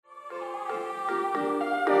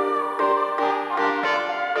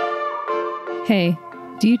Hey,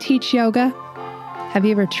 do you teach yoga? Have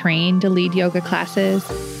you ever trained to lead yoga classes,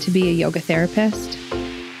 to be a yoga therapist?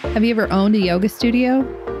 Have you ever owned a yoga studio?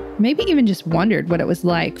 Maybe even just wondered what it was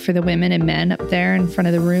like for the women and men up there in front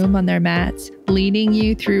of the room on their mats, leading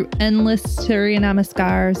you through endless Surya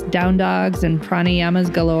Namaskars, down dogs, and pranayamas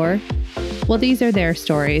galore? Well, these are their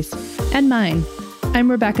stories, and mine. I'm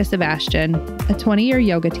Rebecca Sebastian, a 20-year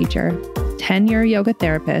yoga teacher, 10-year yoga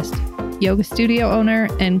therapist, yoga studio owner,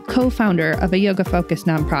 and co-founder of a yoga-focused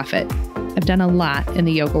nonprofit. I've done a lot in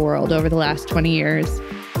the yoga world over the last 20 years,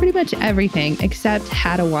 pretty much everything except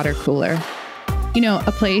had a water cooler. You know,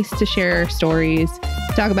 a place to share stories,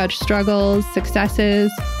 talk about struggles,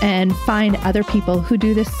 successes, and find other people who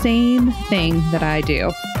do the same thing that I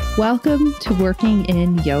do. Welcome to Working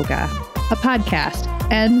in Yoga, a podcast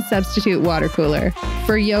and substitute water cooler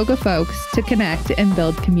for yoga folks to connect and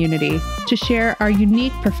build community, to share our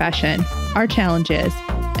unique profession, our challenges,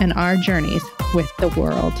 and our journeys with the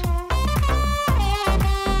world.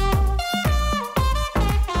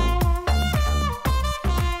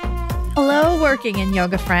 Hello, Working in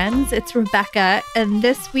Yoga friends. It's Rebecca, and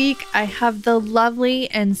this week I have the lovely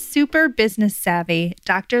and super business savvy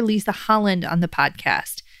Dr. Lisa Holland on the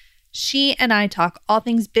podcast. She and I talk all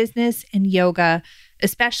things business and yoga,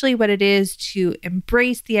 especially what it is to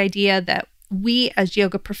embrace the idea that we as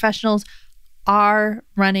yoga professionals are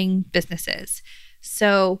running businesses.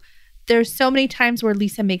 So there's so many times where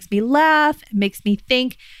Lisa makes me laugh and makes me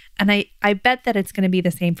think, and I bet that it's going to be the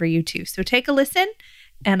same for you too. So take a listen,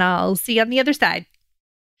 and I'll see you on the other side.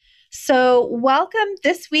 So welcome.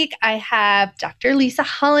 This week I have Dr. Lisa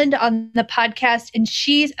Holland on the podcast, and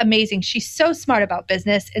she's amazing. She's so smart about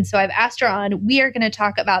business. And so I've asked her on. We are going to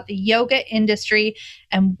talk about the yoga industry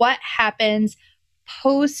and what happens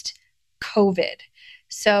post-COVID.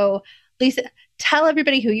 So Lisa, tell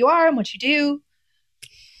everybody who you are and what you do.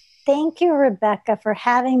 Thank you, Rebecca, for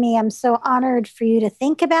having me. I'm so honored for you to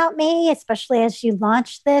think about me, especially as you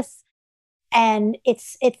launch this. And it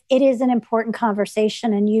is an important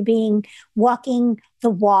conversation, and you walking the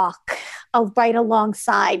walk right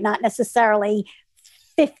alongside, not necessarily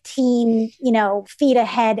 15, feet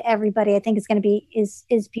ahead. Everybody, I think is going to be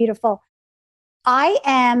is beautiful. I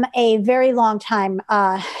am a very long time.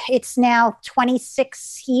 It's now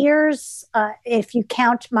 26 years. If you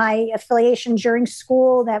count my affiliation during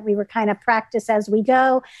school, that we were kind of practice as we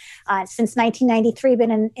go. Since 1993,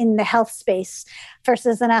 been in the health space, first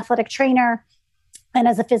as an athletic trainer and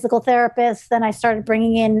as a physical therapist. Then I started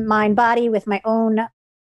bringing in mind body with my own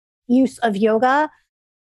use of yoga,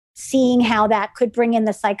 seeing how that could bring in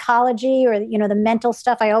the psychology or, the mental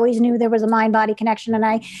stuff. I always knew there was a mind-body connection, and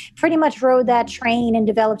I pretty much rode that train and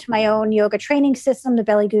developed my own yoga training system, the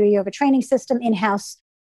Belly Guru Yoga Training System, in-house.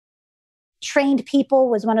 Trained people,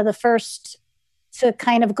 was one of the first to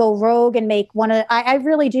kind of go rogue and make I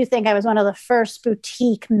really do think I was one of the first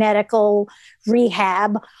boutique medical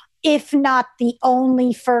rehab, if not the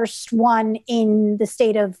only first one in the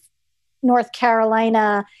state of North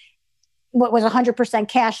Carolina, what was 100%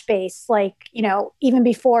 cash based, even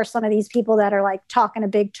before some of these people that are talking a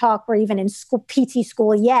big talk were even in school, PT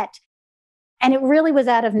school yet. And it really was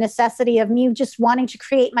out of necessity of me just wanting to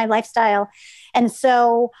create my lifestyle. And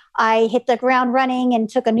so I hit the ground running and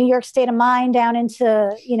took a New York state of mind down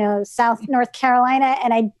into, South North Carolina.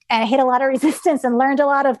 And I hit a lot of resistance and learned a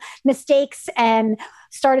lot of mistakes and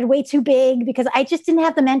started way too big because I just didn't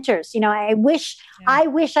have the mentors. I wish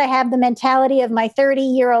I had the mentality of my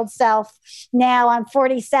 30-year-old self. Now I'm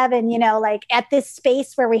 47, at this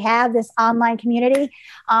space where we have this online community.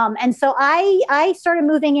 And so I started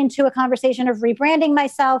moving into a conversation of rebranding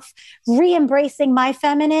myself, re-embracing my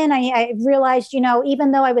feminine. I realized,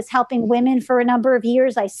 even though I was helping women for a number of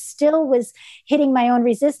years, I still was hitting my own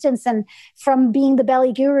resistance. And from being the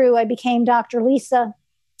Belly Guru, I became Dr. Lisa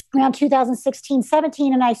around 2016,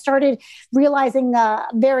 17. And I started realizing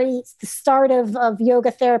the start of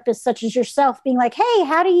yoga therapists such as yourself being like, hey,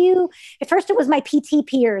 how do you, at first it was my PT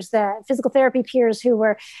peers, the physical therapy peers who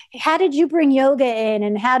were, how did you bring yoga in?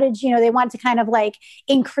 And how did, they want to kind of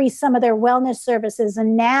increase some of their wellness services.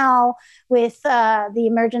 And now with the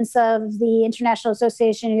emergence of the International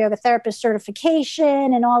Association of Yoga Therapists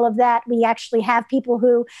certification and all of that, we actually have people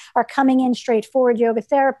who are coming in straightforward yoga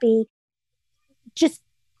therapy, just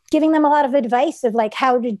giving them a lot of advice of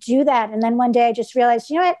how to do that. And then one day I just realized,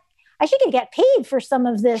 you know what, I should get paid for some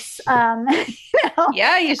of this.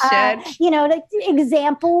 Yeah, you should.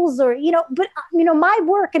 Examples or, but my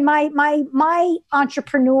work and my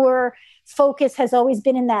entrepreneur focus has always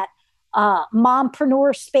been in that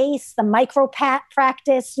mompreneur space, the micro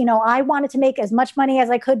practice. I wanted to make as much money as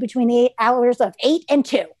I could between the hours of 8 and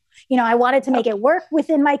 2. I wanted to make it work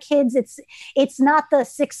within my kids. It's not the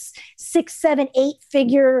six, 7, 8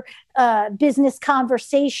 figure business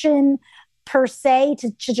conversation per se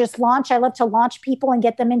to just launch. I love to launch people and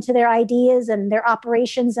get them into their ideas and their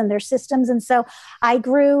operations and their systems. And so I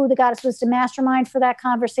grew the Goddess Wisdom Mastermind for that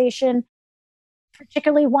conversation,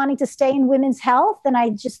 particularly wanting to stay in women's health. And I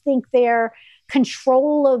just think their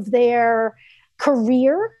control of their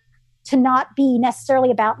career to not be necessarily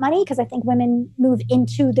about money, because I think women move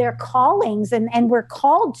into their callings and we're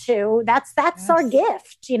called to, that's our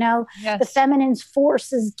gift, The feminine's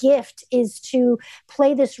force's gift is to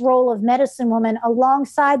play this role of medicine woman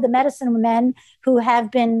alongside the medicine men who have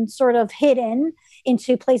been sort of hidden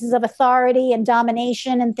into places of authority and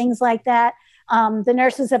domination and things like that. The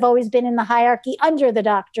nurses have always been in the hierarchy under the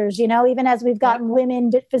doctors, even as we've gotten women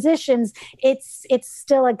physicians, it's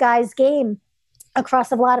still a guy's game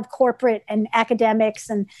across a lot of corporate and academics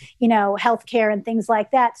and, healthcare and things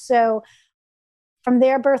like that. So from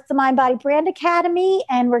there, birthed the Mind Body Brand Academy,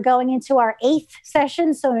 and we're going into our 8th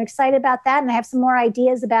session. So I'm excited about that. And I have some more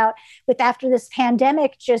ideas about after this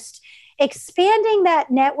pandemic, just expanding that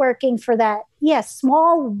networking for that,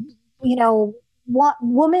 small,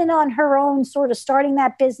 woman on her own, sort of starting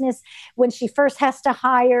that business when she first has to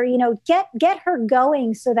hire, get her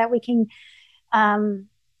going so that we can,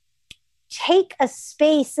 take a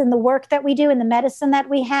space in the work that we do, in the medicine that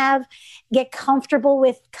we have, get comfortable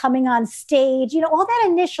with coming on stage, all that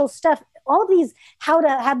initial stuff, all of these, how to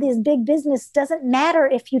have this big business doesn't matter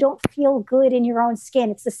if you don't feel good in your own skin.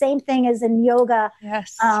 It's the same thing as in yoga.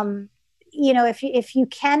 Yes.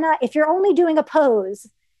 If you're only doing a pose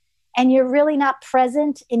and you're really not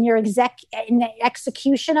present in your in the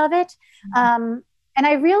execution of it. And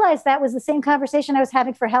I realized that was the same conversation I was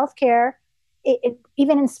having for healthcare.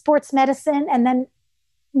 Even in sports medicine, and then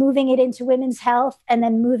moving it into women's health, and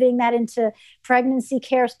then moving that into pregnancy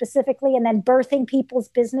care specifically, and then birthing people's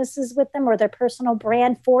businesses with them or their personal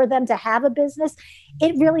brand for them to have a business.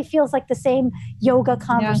 It really feels like the same yoga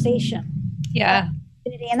conversation. Yeah.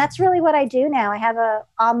 And that's really what I do now. I have an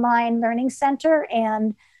online learning center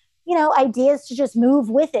and, ideas to just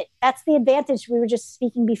move with it. That's the advantage we were just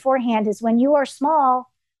speaking beforehand, is when you are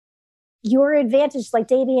small, your advantage, like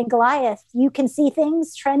Davy and Goliath, you can see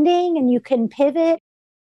things trending and you can pivot.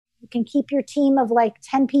 You can keep your team of like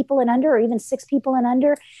 10 people and under, or even 6 people and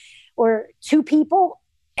under, or 2 people,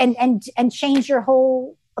 and change your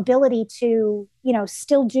whole ability to,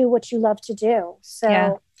 still do what you love to do.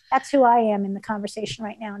 So that's who I am in the conversation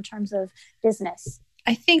right now in terms of business.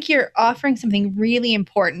 I think you're offering something really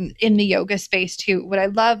important in the yoga space too. What I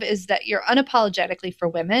love is that you're unapologetically for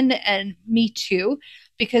women, and me too,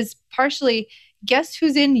 because partially, guess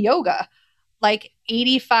who's in yoga? Like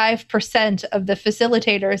 85% of the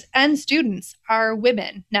facilitators and students are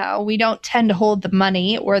women. Now, we don't tend to hold the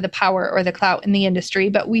money or the power or the clout in the industry,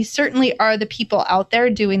 but we certainly are the people out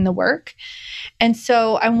there doing the work. And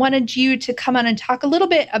so I wanted you to come on and talk a little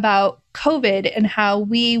bit about COVID and how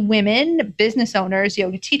we women, business owners,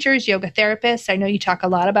 yoga teachers, yoga therapists, I know you talk a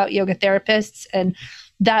lot about yoga therapists, and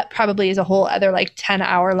that probably is a whole other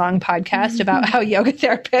 10-hour long podcast about how yoga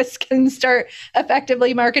therapists can start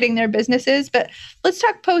effectively marketing their businesses. But let's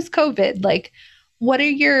talk post-COVID. What are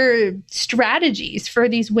your strategies for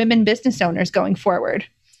these women business owners going forward?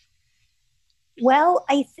 Well,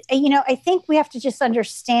 I think we have to just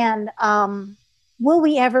understand, will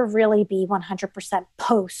we ever really be 100%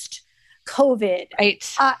 post-COVID?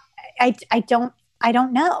 Right. I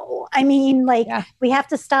don't know. I mean, we have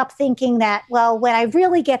to stop thinking that, well, when I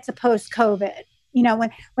really get to post-COVID,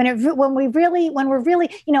 when we're really,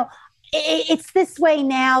 it's this way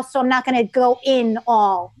now, so I'm not going to go in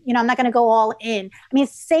all, I'm not going to go all in. I mean,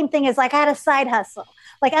 it's the same thing as I had a side hustle.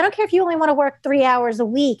 I don't care if you only want to work 3 hours a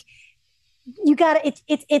week. You got to,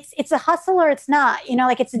 it's a hustle or it's not,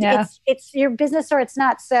 it's your business or it's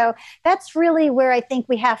not. So that's really where I think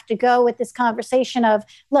we have to go with this conversation of,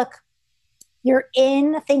 look, you're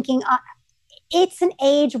in thinking, it's an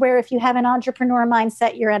age where if you have an entrepreneur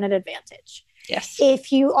mindset, you're at an advantage. Yes.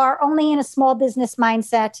 If you are only in a small business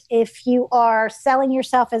mindset, if you are selling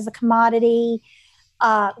yourself as a commodity,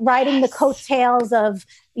 riding the coattails of,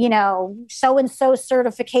 so-and-so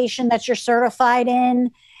certification that you're certified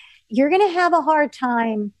in, you're going to have a hard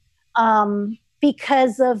time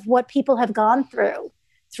because of what people have gone through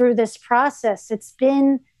this process. It's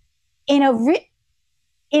been in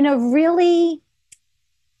a really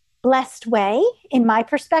blessed way, in my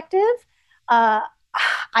perspective.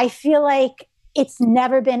 I feel like it's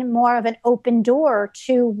never been more of an open door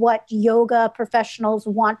to what yoga professionals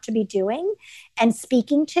want to be doing and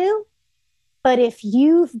speaking to. But if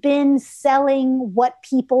you've been selling what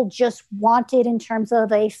people just wanted in terms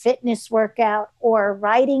of a fitness workout or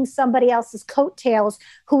riding somebody else's coattails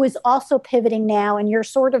who is also pivoting now, and you're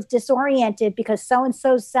sort of disoriented because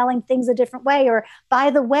so-and-so's selling things a different way, or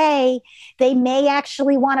by the way, they may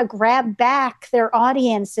actually want to grab back their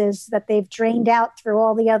audiences that they've drained out through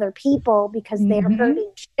all the other people because they're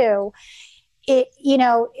hurting too.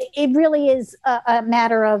 It really is a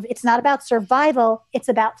matter of, it's not about survival, it's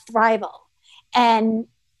about thrival. And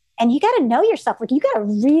you got to know yourself. Like, you got to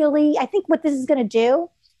really, I think what this is going to do,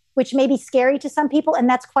 which may be scary to some people, and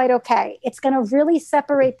that's quite okay. It's going to really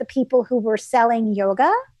separate the people who were selling yoga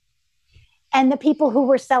and the people who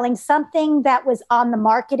were selling something that was on the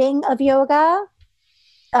marketing of yoga.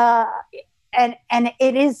 And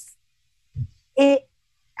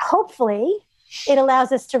hopefully it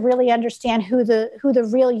allows us to really understand who the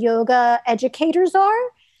real yoga educators are.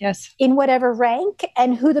 Yes. In whatever rank,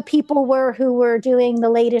 and who the people were who were doing the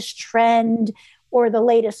latest trend or the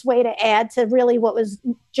latest way to add to really what was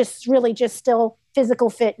just still physical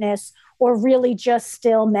fitness, or really just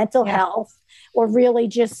still mental health, or really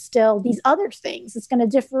just still these other things. It's going to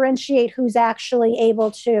differentiate who's actually able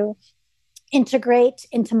to integrate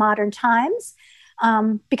into modern times.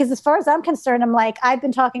 Because as far as I'm concerned, I'm like, I've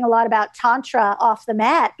been talking a lot about Tantra off the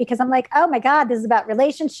mat because I'm like, oh my God, this is about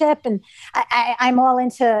relationship. And I'm all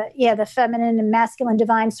into, the feminine and masculine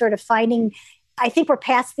divine sort of finding. I think we're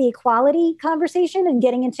past the equality conversation and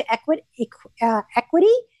getting into equity.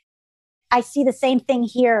 I see the same thing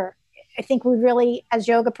here. I think we really, as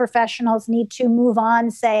yoga professionals, need to move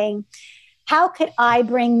on saying, how could I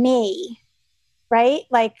bring me, right?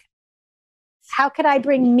 Like, how could I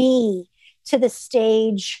bring me to the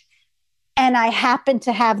stage, and I happen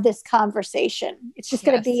to have this conversation? It's just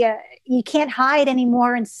going to be you can't hide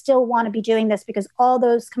anymore and still want to be doing this, because all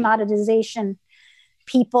those commoditization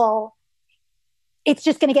people, it's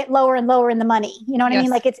just going to get lower and lower in the money. You know what I mean?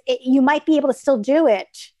 Like, you might be able to still do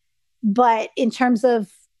it, but in terms of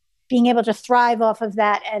being able to thrive off of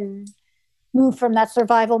that and move from that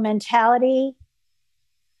survival mentality,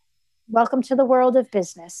 welcome to the world of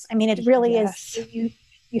business. I mean, it really is.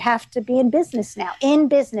 You have to be in business now. In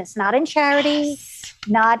business, not in charity,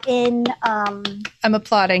 not in. I'm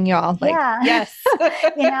applauding y'all. Yes.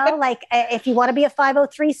 Like, if you want to be a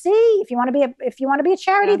 503c, if you want to be a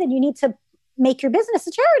charity, then you need to make your business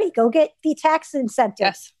a charity. Go get the tax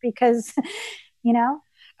incentives because,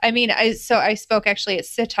 I mean, I spoke actually at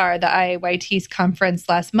Sitar, the IYT's conference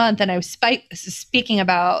last month, and I was speaking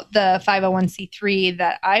about the 501c3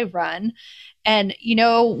 that I run. And you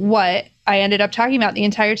know what I ended up talking about the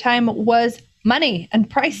entire time was money and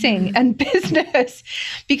pricing and business.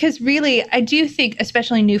 Because really, I do think,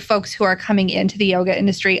 especially new folks who are coming into the yoga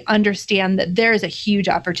industry, understand that there is a huge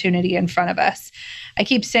opportunity in front of us. I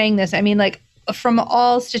keep saying this. I mean, like, from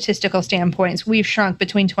all statistical standpoints, we've shrunk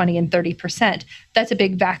between 20 and 30%. That's a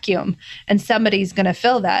big vacuum, and somebody's going to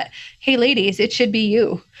fill that. Hey, ladies, it should be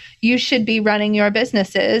you. You should be running your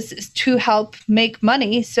businesses to help make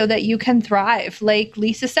money so that you can thrive. Like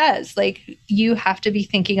Lisa says, like, you have to be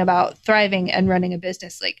thinking about thriving and running a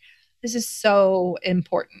business. Like, this is so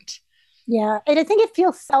important. Yeah. And I think it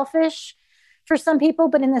feels selfish for some people,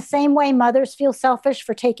 but in the same way, mothers feel selfish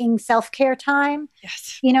for taking self-care time.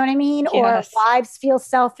 Yes. You know what I mean? Yes. Or wives feel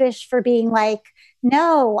selfish for being like,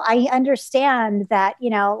 no, I understand that,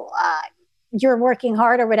 you're working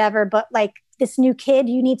hard or whatever, but like, this new kid,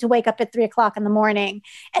 you need to wake up at 3:00 in the morning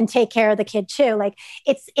and take care of the kid too. Like,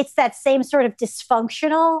 it's that same sort of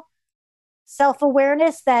dysfunctional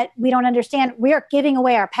self-awareness that we don't understand. We are giving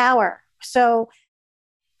away our power. So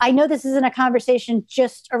I know this isn't a conversation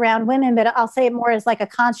just around women, but I'll say it more as like a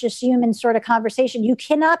conscious human sort of conversation. You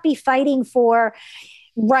cannot be fighting for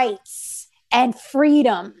rights and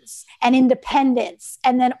freedoms and independence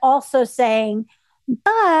and then also saying,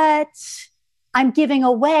 but I'm giving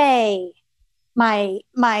away my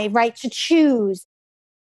right to choose,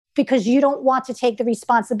 because you don't want to take the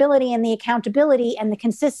responsibility and the accountability and the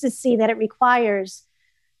consistency that it requires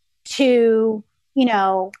to,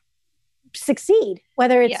 succeed,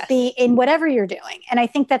 whether it's be in whatever you're doing. And I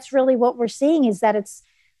think that's really what we're seeing, is that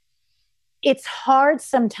it's hard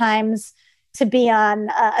sometimes to be on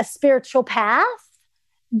a spiritual path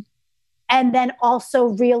and then also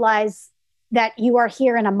realize that you are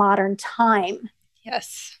here in a modern time.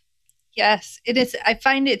 Yes. Yes, it is. I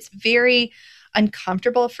find it's very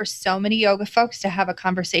uncomfortable for so many yoga folks to have a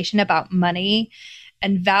conversation about money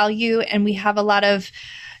and value. And we have a lot of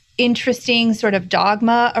interesting sort of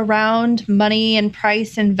dogma around money and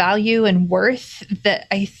price and value and worth that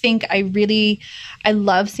I think I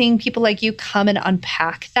love seeing people like you come and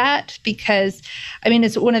unpack that, because I mean,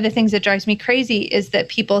 it's one of the things that drives me crazy is that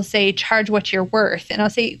people say, charge what you're worth. And I'll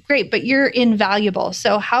say, great, but you're invaluable.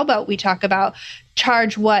 So how about we talk about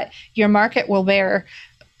charge what your market will bear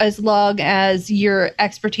as long as your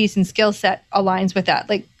expertise and skill set aligns with that.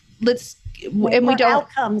 Like, let's, and we don't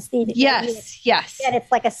outcomes. Yes. And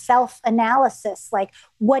it's like a self-analysis. Like,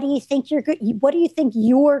 what do you think you're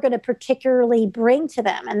going to particularly bring to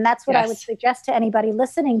them? And that's what I would suggest to anybody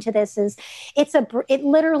listening to this is it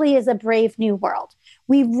literally is a brave new world.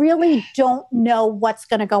 We really don't know what's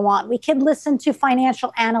going to go on. We can listen to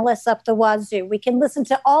financial analysts up the wazoo. We can listen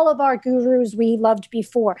to all of our gurus we loved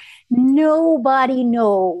before. Nobody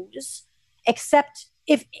knows except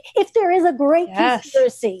if there is a great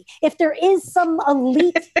conspiracy, if there is some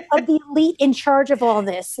elite of the elite in charge of all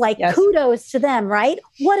this, like kudos to them, right?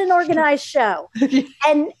 What an organized show.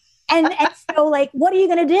 And so, like, what are you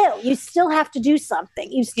going to do? You still have to do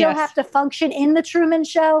something. You still have to function in the Truman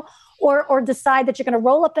Show, or decide that you're going to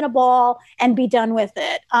roll up in a ball and be done with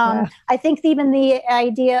it. I think even the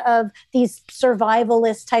idea of these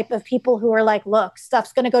survivalist type of people who are like, look,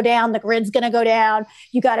 stuff's going to go down, the grid's going to go down,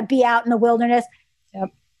 you got to be out in the wilderness. Yep.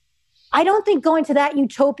 I don't think going to that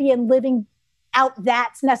utopia and living out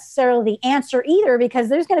that's necessarily the answer either, because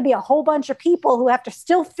there's going to be a whole bunch of people who have to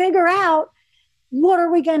still figure out, what are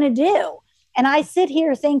we going to do? And I sit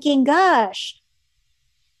here thinking, gosh,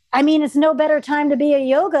 I mean, it's no better time to be a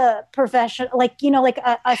yoga professional, like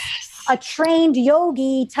a trained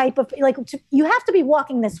yogi type of, like, you have to be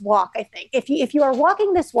walking this walk. I think if you are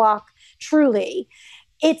walking this walk truly,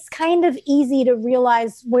 it's kind of easy to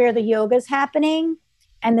realize where the yoga is happening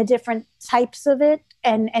and the different types of it,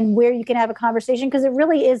 and where you can have a conversation, because it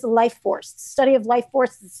really is a life force. The study of life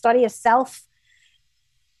force, the study of self.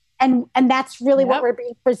 And that's really what we're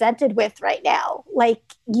being presented with right now. Like,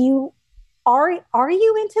 are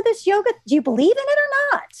you into this yoga? Do you believe in it or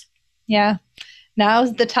not? Yeah.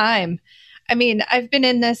 Now's the time. I mean, I've been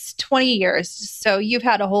in this 20 years. So you've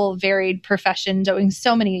had a whole varied profession doing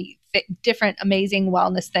so many different amazing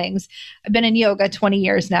wellness things. I've been in yoga 20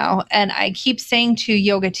 years now, and I keep saying to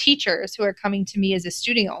yoga teachers who are coming to me as a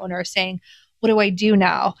studio owner saying, what do I do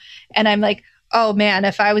now? And I'm like, oh man,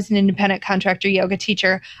 if I was an independent contractor yoga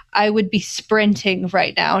teacher, I would be sprinting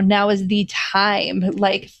right now. Now is the time.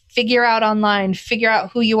 Like, figure out online, figure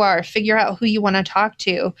out who you are, figure out who you want to talk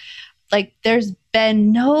to. Like, there's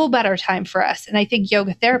been no better time for us. And I think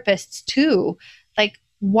yoga therapists too, like,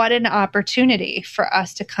 what an opportunity for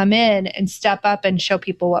us to come in and step up and show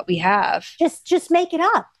people what we have. Just make it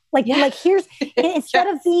up. Like here's, instead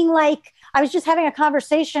of being like, I was just having a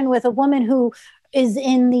conversation with a woman who is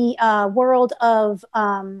in the world of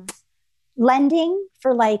lending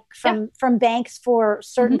for from banks for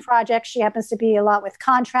certain projects. She happens to be a lot with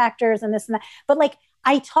contractors and this and that. But like,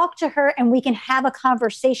 I talk to her and we can have a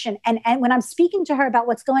conversation. And when I'm speaking to her about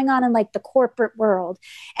what's going on in like the corporate world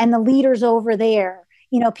and the leaders over there,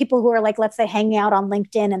 people who are like, let's say, hanging out on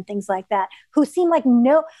LinkedIn and things like that, who seem like,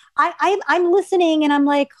 no, I'm listening and I'm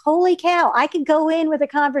like, holy cow, I could go in with a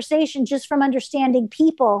conversation just from understanding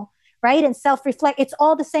people, right? And self-reflect. It's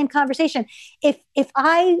all the same conversation. If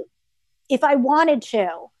I wanted to,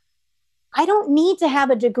 I don't need to have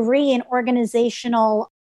a degree in organizational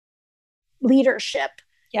leadership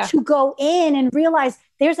to go in and realize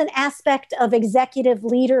there's an aspect of executive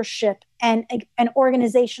leadership and an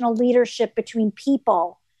organizational leadership between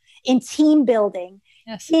people in team building,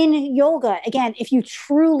 in yoga. Again, if you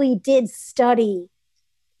truly did study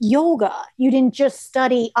yoga, you didn't just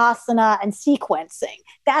study asana and sequencing.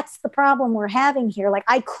 That's the problem we're having here. Like,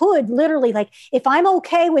 I could literally, like, if I'm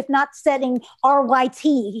okay with not setting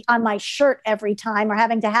RYT on my shirt every time or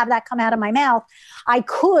having to have that come out of my mouth, I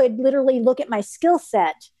could literally look at my skill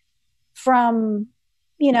set from,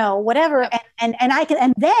 whatever. And I can,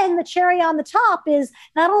 and then the cherry on the top is,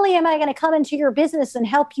 not only am I going to come into your business and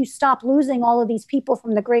help you stop losing all of these people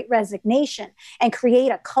from the Great Resignation and create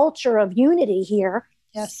a culture of unity here.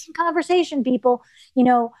 Yes. Conversation, people,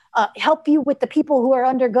 help you with the people who are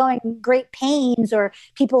undergoing great pains, or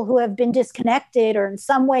people who have been disconnected or in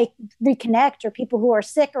some way reconnect, or people who are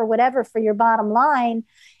sick or whatever for your bottom line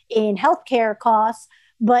in healthcare costs.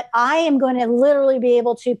 But I am going to literally be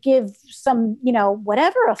able to give some,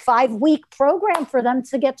 whatever, a 5-week program for them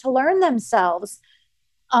to get to learn themselves.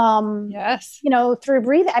 Through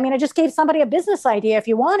breathing. I mean, I just gave somebody a business idea if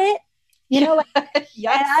you want it. You know what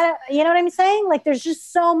I'm saying? Like, there's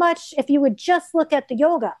just so much if you would just look at the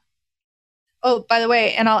yoga. Oh, by the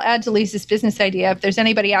way, and I'll add to Lisa's business idea. If there's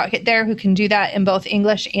anybody out there who can do that in both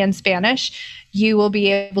English and Spanish, you will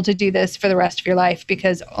be able to do this for the rest of your life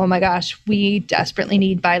because, oh my gosh, we desperately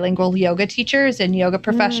need bilingual yoga teachers and yoga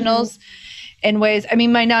professionals in ways. I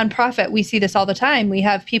mean, my nonprofit, we see this all the time. We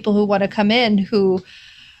have people who want to come in who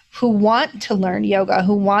want to learn yoga,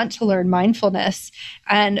 who want to learn mindfulness,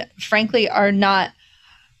 and frankly are not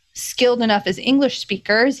skilled enough as English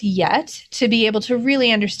speakers yet to be able to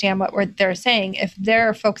really understand what they're saying. If there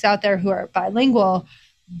are folks out there who are bilingual,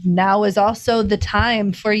 now is also the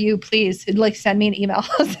time for you. Please, like, send me an email.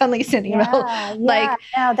 Send Lisa an email. Yeah,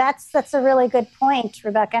 no, that's a really good point,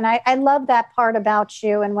 Rebecca. And I love that part about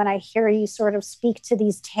you. And when I hear you sort of speak to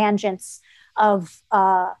these tangents of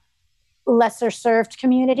lesser served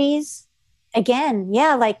communities, again,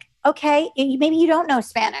 yeah, like, okay, maybe you don't know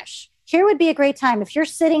Spanish. Here would be a great time if you're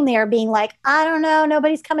sitting there being like, I don't know,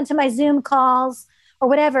 nobody's coming to my Zoom calls or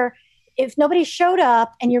whatever. If nobody showed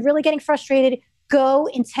up and you're really getting frustrated, go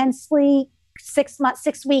intensely 6 months,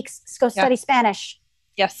 6 weeks, go study Spanish.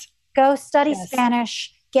 Yes. Go study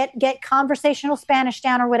Spanish, get conversational Spanish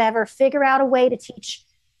down or whatever, figure out a way to teach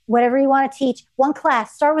whatever you want to teach. One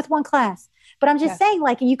class, start with one class. But I'm just saying,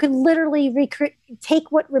 like, you could literally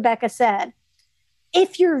take what Rebecca said.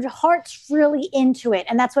 If your heart's really into it,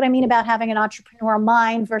 and that's what I mean about having an entrepreneur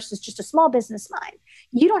mind versus just a small business mind,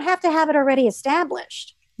 you don't have to have it already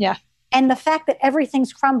established. Yeah. And the fact that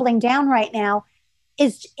everything's crumbling down right now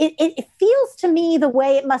is, it feels to me the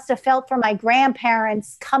way it must have felt for my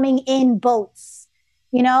grandparents coming in boats,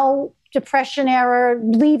 you know, Depression era,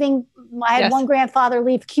 leaving. I had one grandfather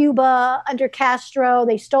leave Cuba under Castro.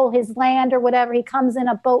 They stole his land or whatever. He comes in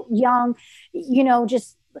a boat young, you know,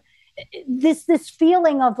 just this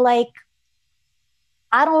feeling of like,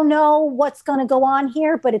 I don't know what's going to go on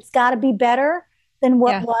here, but it's got to be better than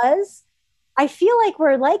what was. I feel like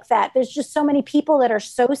we're like that. There's just so many people that are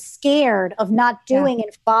so scared of not doing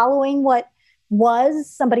and following what was.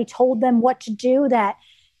 Somebody told them what to do, that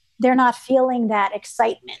they're not feeling that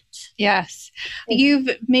excitement. Yes. You've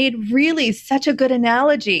made really such a good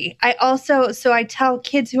analogy. I tell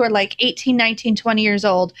kids who are like 18, 19, 20 years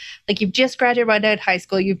old, like, you've just graduated high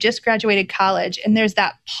school, you've just graduated college, and there's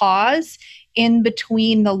that pause in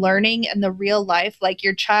between the learning and the real life. Like,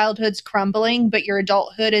 your childhood's crumbling, but your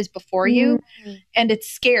adulthood is before you. And it's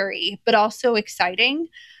scary, but also exciting.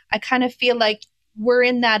 I kind of feel like we're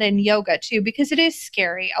in that in yoga too, because it is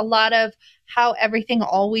scary. A lot of how everything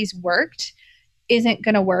always worked isn't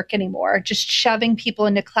going to work anymore. Just shoving people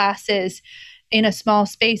into classes in a small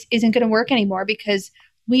space isn't going to work anymore, because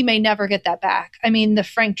we may never get that back. I mean, the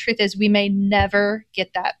frank truth is we may never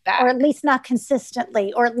get that back. Or at least not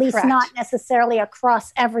consistently, or at least not necessarily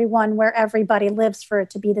across everyone where everybody lives for it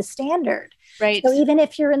to be the standard. Right. So even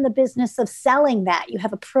if you're in the business of selling that, you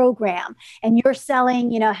have a program and you're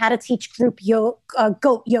selling, you know, how to teach group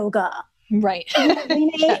goat yoga. Right.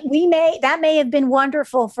 That may have been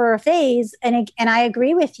wonderful for a phase. And I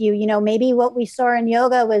agree with you. You know, maybe what we saw in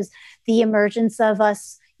yoga was the emergence of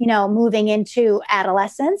us, you know, moving into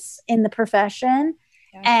adolescence in the profession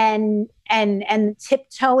and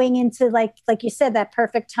tiptoeing into, like you said, that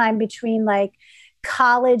perfect time between like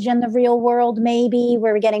college and the real world, maybe,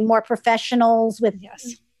 where we're getting more professionals with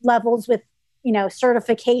levels with, you know,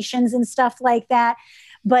 certifications and stuff like that.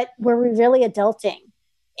 But were we really adulting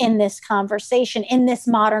in this conversation, in this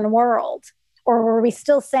modern world? Or were we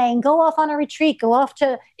still saying, go off on a retreat, go off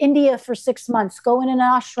to India for 6 months, go in an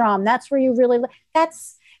ashram? That's where you really,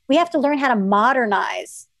 we have to learn how to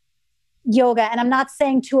modernize yoga. And I'm not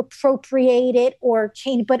saying to appropriate it or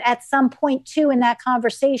change, but at some point too, in that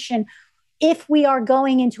conversation, if we are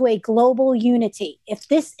going into a global unity, if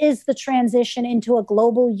this is the transition into a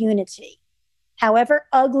global unity, however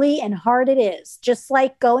ugly and hard it is, just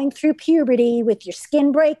like going through puberty with your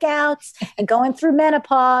skin breakouts and going through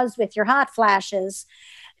menopause with your hot flashes,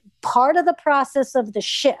 part of the process of the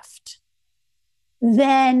shift,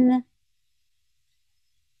 then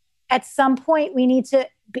at some point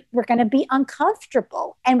we're going to be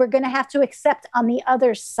uncomfortable, and we're going to have to accept on the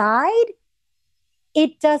other side,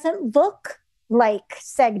 it doesn't look like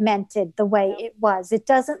segmented the way it was. It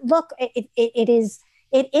doesn't look, it is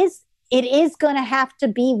going to have to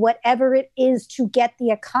be whatever it is to get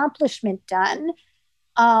the accomplishment done.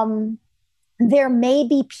 There may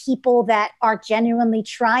be people that are genuinely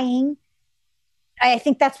trying. I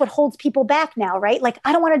think that's what holds people back now, right? Like,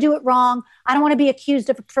 I don't want to do it wrong. I don't want to be accused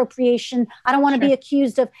of appropriation. I don't want to be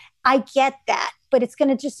accused of, I get that, but it's going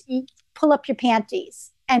to just pull up your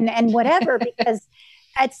panties and whatever, because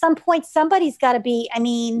at some point somebody's got to be, I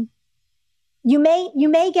mean, you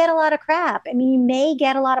may get a lot of crap. I mean, you may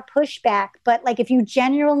get a lot of pushback, but like if you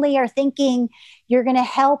genuinely are thinking you're going to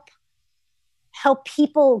help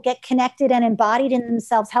people get connected and embodied in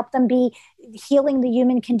themselves, help them be healing the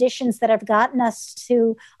human conditions that have gotten us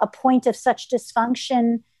to a point of such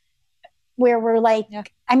dysfunction where we're like,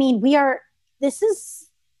 I mean, we don't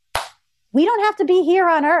have to be here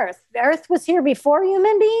on Earth. The Earth was here before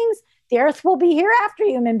human beings. The Earth will be here after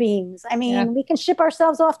human beings. I mean, we can ship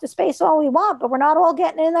ourselves off to space all we want, but we're not all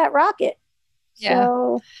getting in that rocket. Yeah.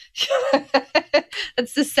 So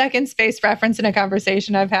that's the second space reference in a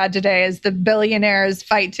conversation I've had today is the billionaires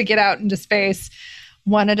fight to get out into space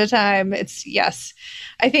one at a time.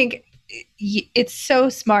 I think it's so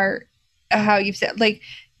smart how you've said, like,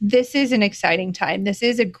 this is an exciting time. This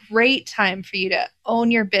is a great time for you to own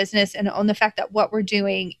your business and own the fact that what we're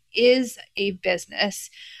doing is a business.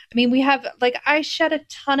 I mean, I shed a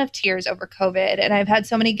ton of tears over COVID, and I've had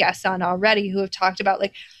so many guests on already who have talked about,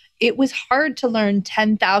 like, it was hard to learn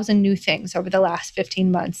 10,000 new things over the last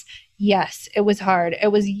 15 months. Yes, it was hard.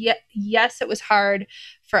 It was hard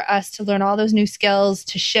for us to learn all those new skills,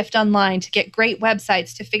 to shift online, to get great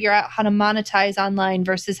websites, to figure out how to monetize online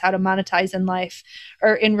versus how to monetize in life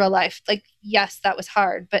or in real life. Like, yes, that was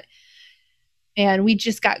hard, but man, we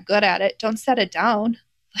just got good at it. Don't set it down.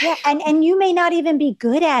 Yeah. And you may not even be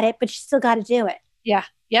good at it, but you still got to do it. Yeah.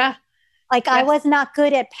 Yeah. Like I was not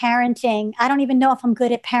good at parenting. I don't even know if I'm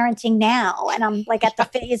good at parenting now. And I'm like at the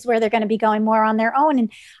phase where they're going to be going more on their own. And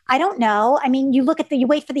I don't know. I mean, you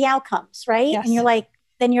wait for the outcomes, right? Yes. And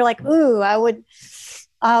you're like, ooh,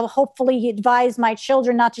 I'll hopefully advise my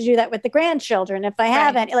children not to do that with the grandchildren if I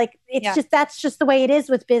haven't. Like, that's just the way it is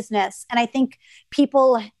with business. And I think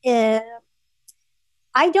people,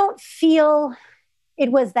 I don't feel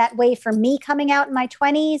it was that way for me coming out in my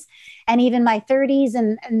 20s and even my 30s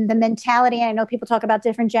and the mentality. I know people talk about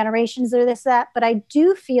different generations or this, that, but I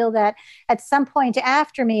do feel that at some point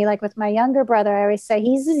after me, like with my younger brother, I always say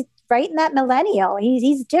he's right in that millennial.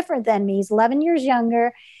 He's different than me. He's 11 years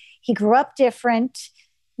younger. He grew up different.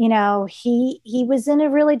 You know, he was in a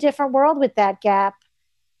really different world with that gap.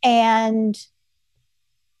 And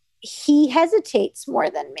he hesitates more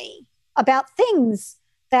than me about things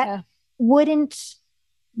that wouldn't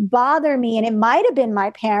bother me. And it might have been my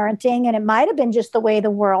parenting, and it might have been just the way the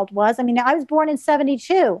world was. I mean, I was born in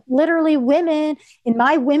 72. Literally, women in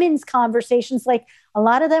my women's conversations, like a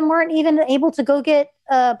lot of them weren't even able to go get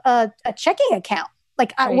a checking account,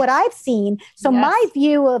 like what I've seen. So my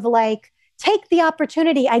view of like, take the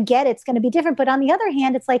opportunity. I get it's going to be different. But on the other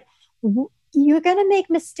hand, it's like, you're going to make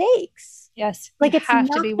mistakes. Yes. Like, it's have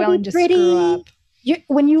not to be willing to pretty. Screw up.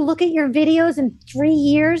 When you look at your videos in 3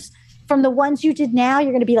 years from the ones you did now,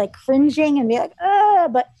 you're going to be like cringing and be like,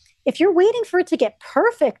 but if you're waiting for it to get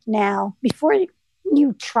perfect now before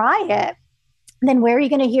you try it, then where are you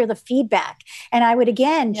going to hear the feedback? And I would,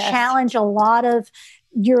 again, challenge a lot of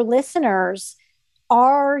your listeners.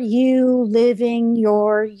 Are you living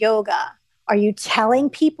your yoga? Are you telling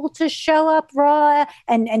people to show up raw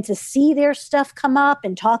and to see their stuff come up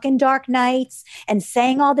and talk in dark nights and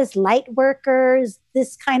saying all this light workers,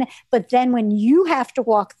 this kind of, but then when you have to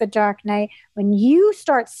walk the dark night, when you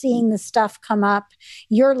start seeing the stuff come up,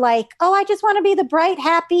 you're like, oh, I just want to be the bright,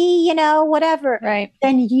 happy, whatever. Right.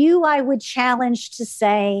 Then I would challenge to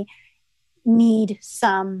say, need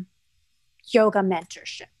some yoga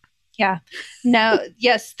mentorship. Yeah. Now,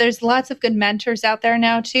 yes, there's lots of good mentors out there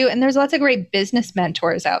now too. And there's lots of great business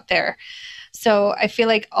mentors out there. So I feel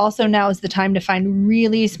like also now is the time to find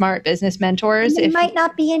really smart business mentors. And they might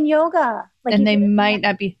not be in yoga. And they might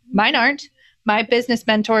not be. Mine aren't. My business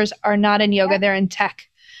mentors are not in yoga. They're in tech.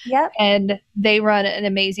 Yep. And they run an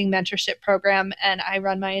amazing mentorship program. And I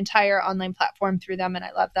run my entire online platform through them, and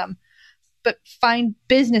I love them. But find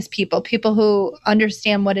business people who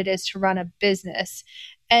understand what it is to run a business.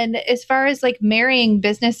 And as far as like marrying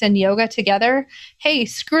business and yoga together, hey,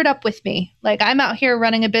 screw it up with me. Like, I'm out here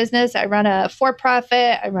running a business. I run a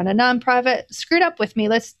for-profit. I run a nonprofit. Screw it up with me.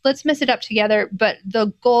 Let's mess it up together. But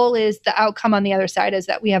the goal is, the outcome on the other side is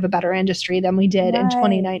that we have a better industry than we did in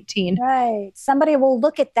 2019. Right. Somebody will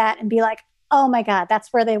look at that and be like, oh my God,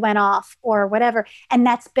 that's where they went off or whatever. And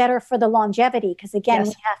that's better for the longevity. Because again,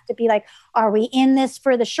 we have to be like, are we in this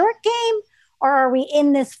for the short game or are we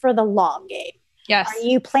in this for the long game? Yes. Are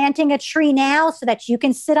you planting a tree now so that you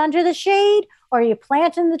can sit under the shade? Or are you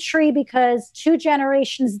planting the tree because 2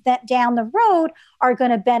 generations down the road are going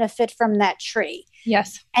to benefit from that tree?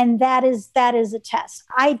 Yes. And that is a test.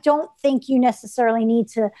 I don't think you necessarily need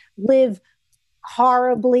to live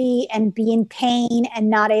horribly and be in pain and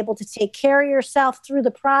not able to take care of yourself through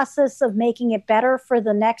the process of making it better for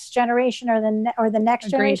the next generation or the next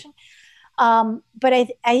generation. But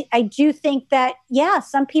I do think that, yeah,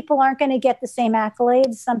 some people aren't going to get the same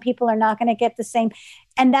accolades. Some people are not going to get the same.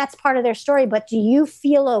 And that's part of their story. But do you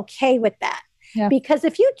feel okay with that? Yeah. Because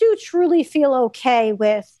if you do truly feel okay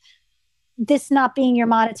with this not being your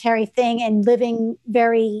monetary thing and living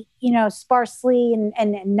very, sparsely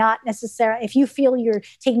and not necessarily, if you feel you're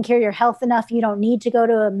taking care of your health enough, you don't need to go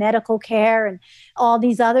to a medical care and all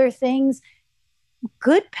these other things,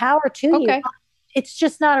 good power to you. It's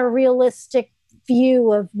just not a realistic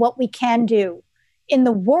view of what we can do in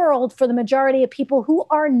the world for the majority of people who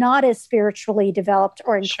are not as spiritually developed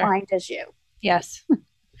or inclined as you. Yes.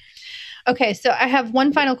 Okay, so I have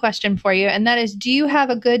one final question for you, and that is, do you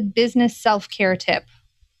have a good business self-care tip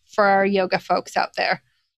for our yoga folks out there?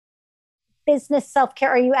 Business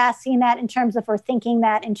self-care, are you asking that in terms of, or thinking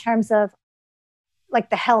that in terms of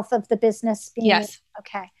like the health of the business being? Yes.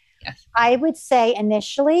 Okay. Yes. I would say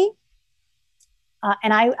initially,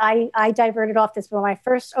 and I diverted off this, but when I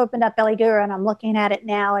first opened up Belly Guru, and I'm looking at it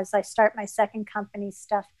now as I start my second company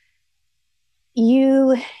stuff,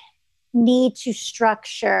 you need to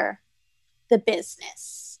structure the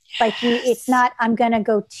business. Like it's not, I'm going to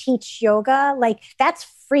go teach yoga. Like that's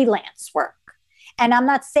freelance work. And I'm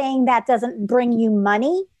not saying that doesn't bring you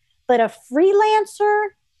money, but a freelancer,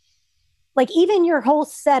 like even your whole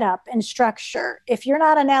setup and structure, if you're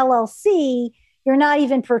not an LLC, you're not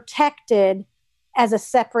even protected as a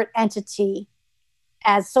separate entity.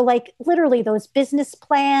 So like literally those business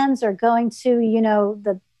plans are going to,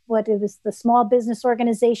 the small business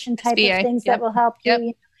organization type SBA. of things that will help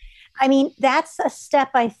you. I mean, that's a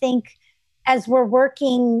step, I think, as we're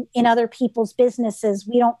working in other people's businesses,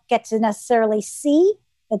 we don't get to necessarily see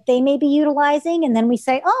that they may be utilizing. And then we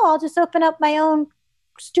say, oh, I'll just open up my own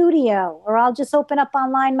studio, or I'll just open up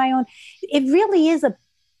online my own. It really is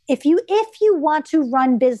if you want to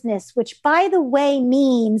run business, which by the way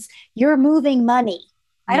means you're moving money.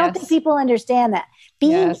 I don't think people understand that.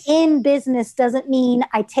 Being in business doesn't mean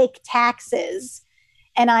I take taxes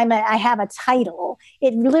and I have a title.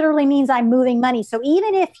 It literally means I'm moving money. So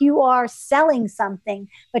even if you are selling something,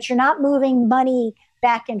 but you're not moving money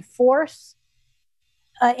back and forth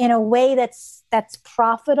in a way that's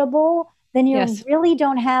profitable, then you really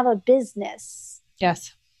don't have a business.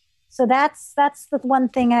 Yes. So that's the one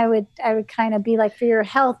thing I would kind of be like for your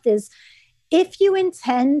health is, if you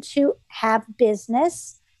intend to have a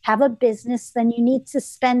business, then you need to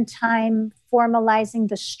spend time formalizing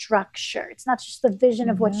the structure. It's not just the vision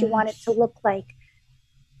of what you want it to look like.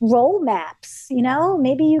 Role maps,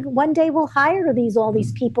 maybe you one day will hire all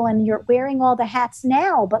these people and you're wearing all the hats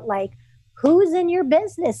now, but like, who's in your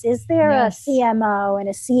business? Is there a CMO and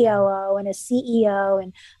a COO and a CEO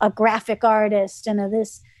and a graphic artist and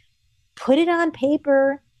this? Put it on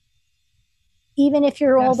paper, even if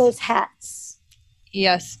you're all those hats.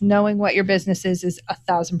 Yes, knowing what your business is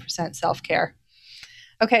 1,000% self-care.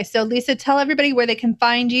 Okay, so Lisa, tell everybody where they can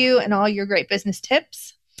find you and all your great business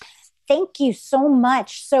tips. Thank you so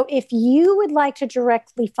much. So if you would like to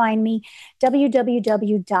directly find me,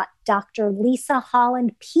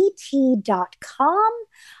 www.drlisahollandpt.com.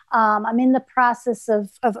 I'm in the process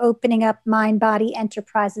of opening up Mind Body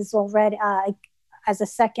Enterprises already as a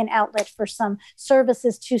second outlet for some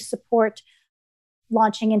services to support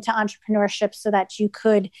launching into entrepreneurship, so that you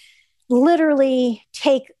could literally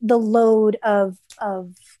take the load of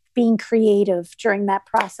being creative during that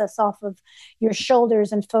process off of your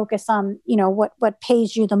shoulders and focus on, what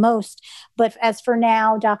pays you the most. But as for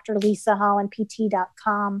now,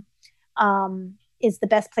 drlisahollandpt.com is the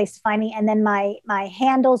best place to find me. And then my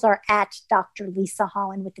handles are at Dr. Lisa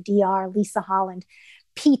Holland with the DR, Lisa Holland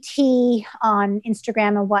PT on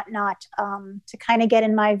Instagram and whatnot, to kind of get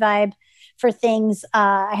in my vibe for things.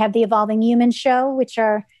 I have the Evolving Human Show, which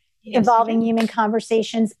are evolving human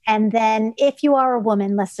conversations. And then if you are a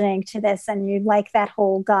woman listening to this and you like that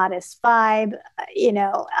whole goddess vibe,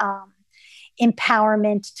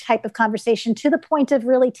 empowerment type of conversation, to the point of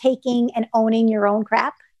really taking and owning your own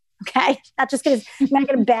crap. Okay. I'm not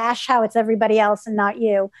going to bash how it's everybody else and not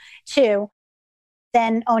you too.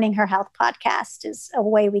 Then Owning Her Health podcast is a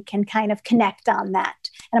way we can kind of connect on that.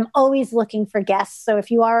 And I'm always looking for guests. So if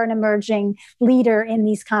you are an emerging leader in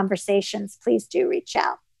these conversations, please do reach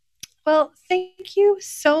out. Well, thank you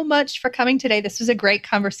so much for coming today. This was a great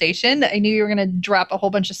conversation. I knew you were going to drop a whole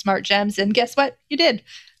bunch of smart gems, and guess what? You did.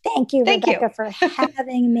 Thank you, Rebecca, for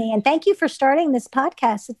having me. And thank you for starting this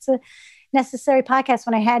podcast. It's a necessary podcast.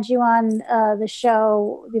 When I had you on the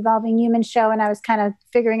show, the Evolving Human Show, and I was kind of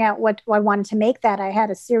figuring out what I wanted to make that, I had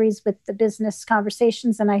a series with the business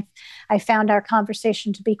conversations, and I found our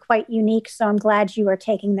conversation to be quite unique. So I'm glad you are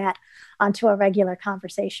taking that onto a regular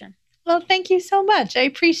conversation. Well, thank you so much. I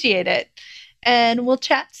appreciate it. And we'll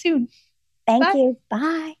chat soon. Thank you.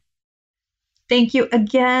 Bye. Thank you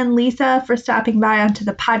again, Lisa, for stopping by onto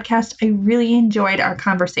the podcast. I really enjoyed our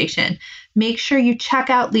conversation. Make sure you check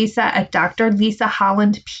out Lisa at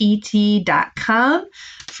drlisahollandpt.com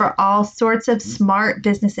for all sorts of smart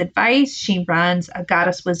business advice. She runs a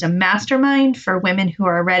Goddess Wisdom Mastermind for women who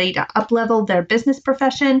are ready to uplevel their business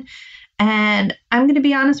profession. And I'm going to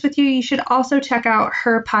be honest with you, you should also check out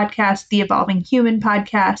her podcast, the Evolving Human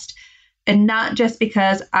Podcast, and not just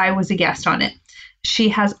because I was a guest on it. She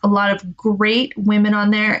has a lot of great women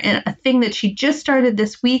on there. And a thing that she just started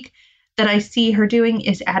this week that I see her doing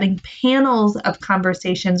is adding panels of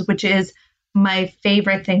conversations, which is my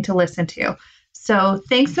favorite thing to listen to. So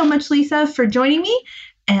thanks so much, Lisa, for joining me.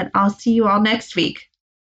 And I'll see you all next week.